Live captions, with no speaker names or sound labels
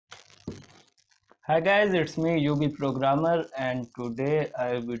Hi guys, it's me UBprogrammer, and today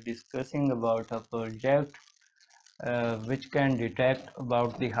I will be discussing about a project which can detect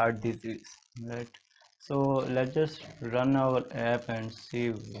about the heart disease, right? So let's just run our app and see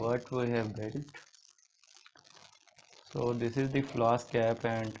what we have built. So this is the Flask app,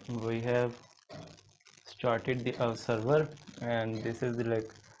 and we have started the server, and this is the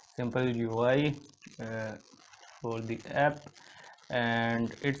simple UI for the app,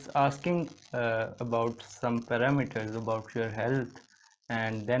 and it's asking about some parameters about your health,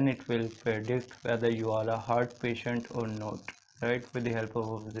 and then it will predict whether you are a heart patient or not, right, with the help of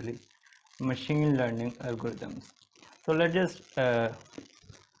obviously machine learning algorithms. So let's just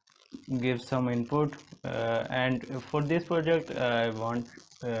give some input, and for this project I want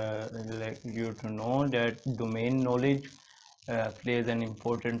you to know that domain knowledge plays an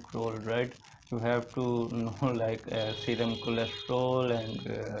important role, right? You have to know serum cholesterol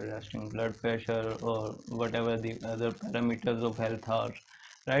and resting blood pressure or whatever the other parameters of health are,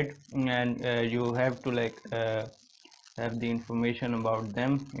 right? And you have to have the information about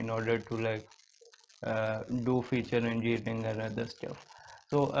them in order to do feature engineering and other stuff.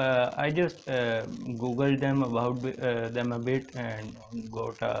 So I just googled them about them a bit and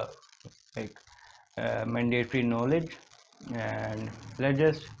got a like mandatory knowledge, and let's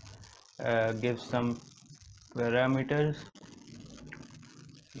just give some parameters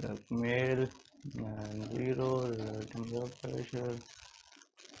like male and 0 relative blood pressure.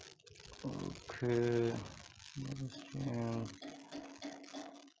 Okay,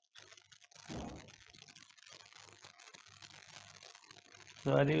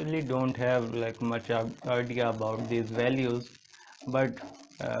 so I really don't have much idea about these values, but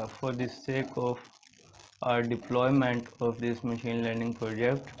for the sake of our deployment of this machine learning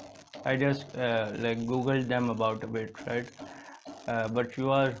project, I just googled them about a bit, right? But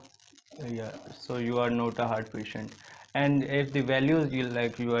you are yeah, so you are not a heart patient, and if the values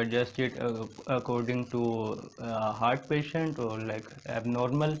you adjust it according to heart patient or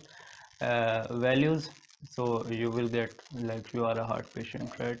abnormal values, so you will get you are a heart patient,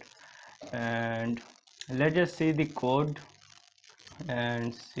 right? And let's just see the code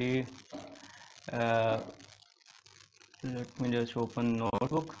and see. Let me just open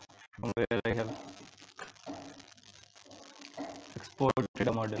notebook from where I have exported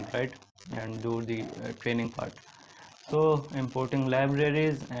a model, right, and do the training part. So importing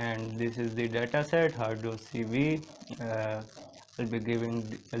libraries, and this is the data set hard.cv. I'll be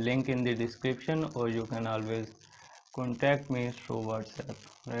giving a link in the description, or you can always contact me through WhatsApp,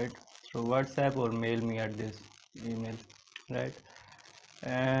 right? Through WhatsApp or mail me at this email, right?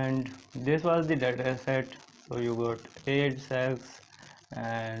 And this was the data set. So you got age, sex,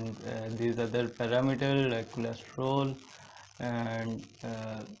 and these other parameters like cholesterol and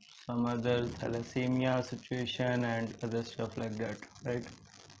some other thalassemia situation and other stuff like that, right?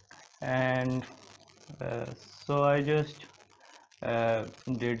 And uh, so I just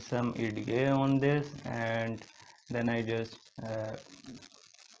did some EDA on this, and then I just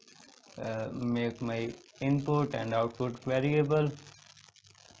make my input and output variable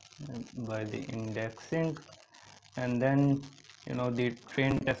by the indexing, and then the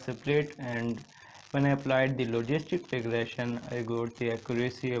train test split, and when I applied the logistic regression I got the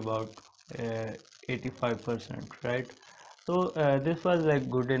accuracy about 85%, right? So this was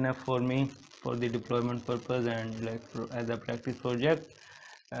good enough for me for the deployment purpose and as a practice project.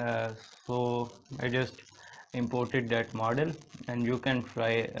 uh, so I just imported that model, and you can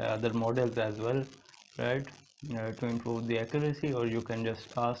try other models as well, right, to improve the accuracy, or you can just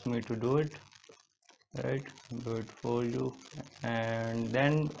ask me to do it, right, do it for you. And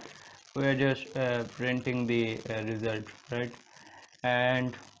then we are just printing the result, right?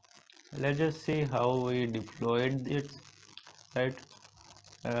 And let's just see how we deployed it, right?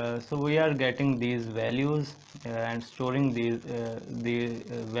 So we are getting these values and storing the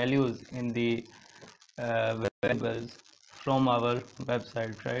values in the variables from our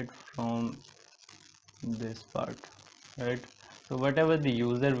website, right, from this part, right? So whatever the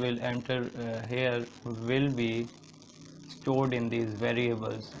user will enter here will be stored in these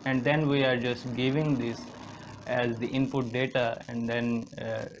variables, and then we are just giving this as the input data, and then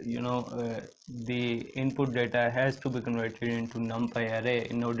the input data has to be converted into numpy array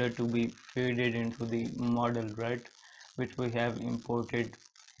in order to be fed into the model, right, which we have imported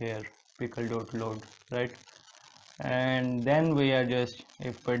here, pickle.load, right? And then we are just,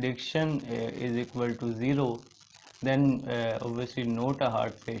 if prediction is equal to 0, then obviously not a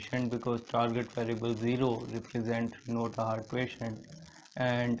heart patient, because target variable 0 represent not a heart patient,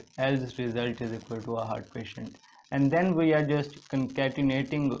 and else result is equal to a heart patient. And then we are just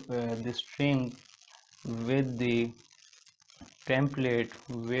concatenating the string with the template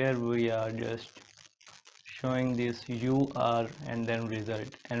where we are just showing this UR and then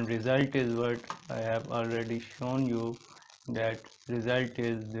result, and result is what I have already shown you, that result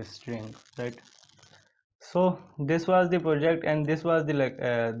is this string, right? So this was the project, and this was the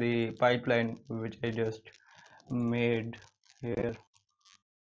the pipeline which I just made here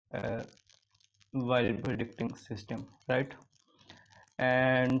while predicting system, right?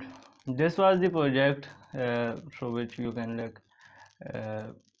 And this was the project through which you can uh,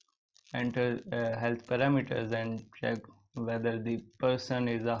 enter health parameters and check whether the person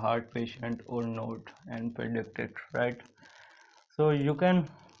is a heart patient or not and predict it, right? So you can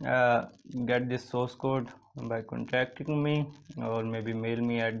get this source code by contacting me, or maybe mail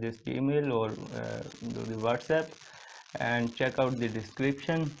me at this email, or do the WhatsApp, and check out the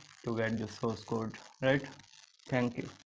description to get the source code, right? Thank you.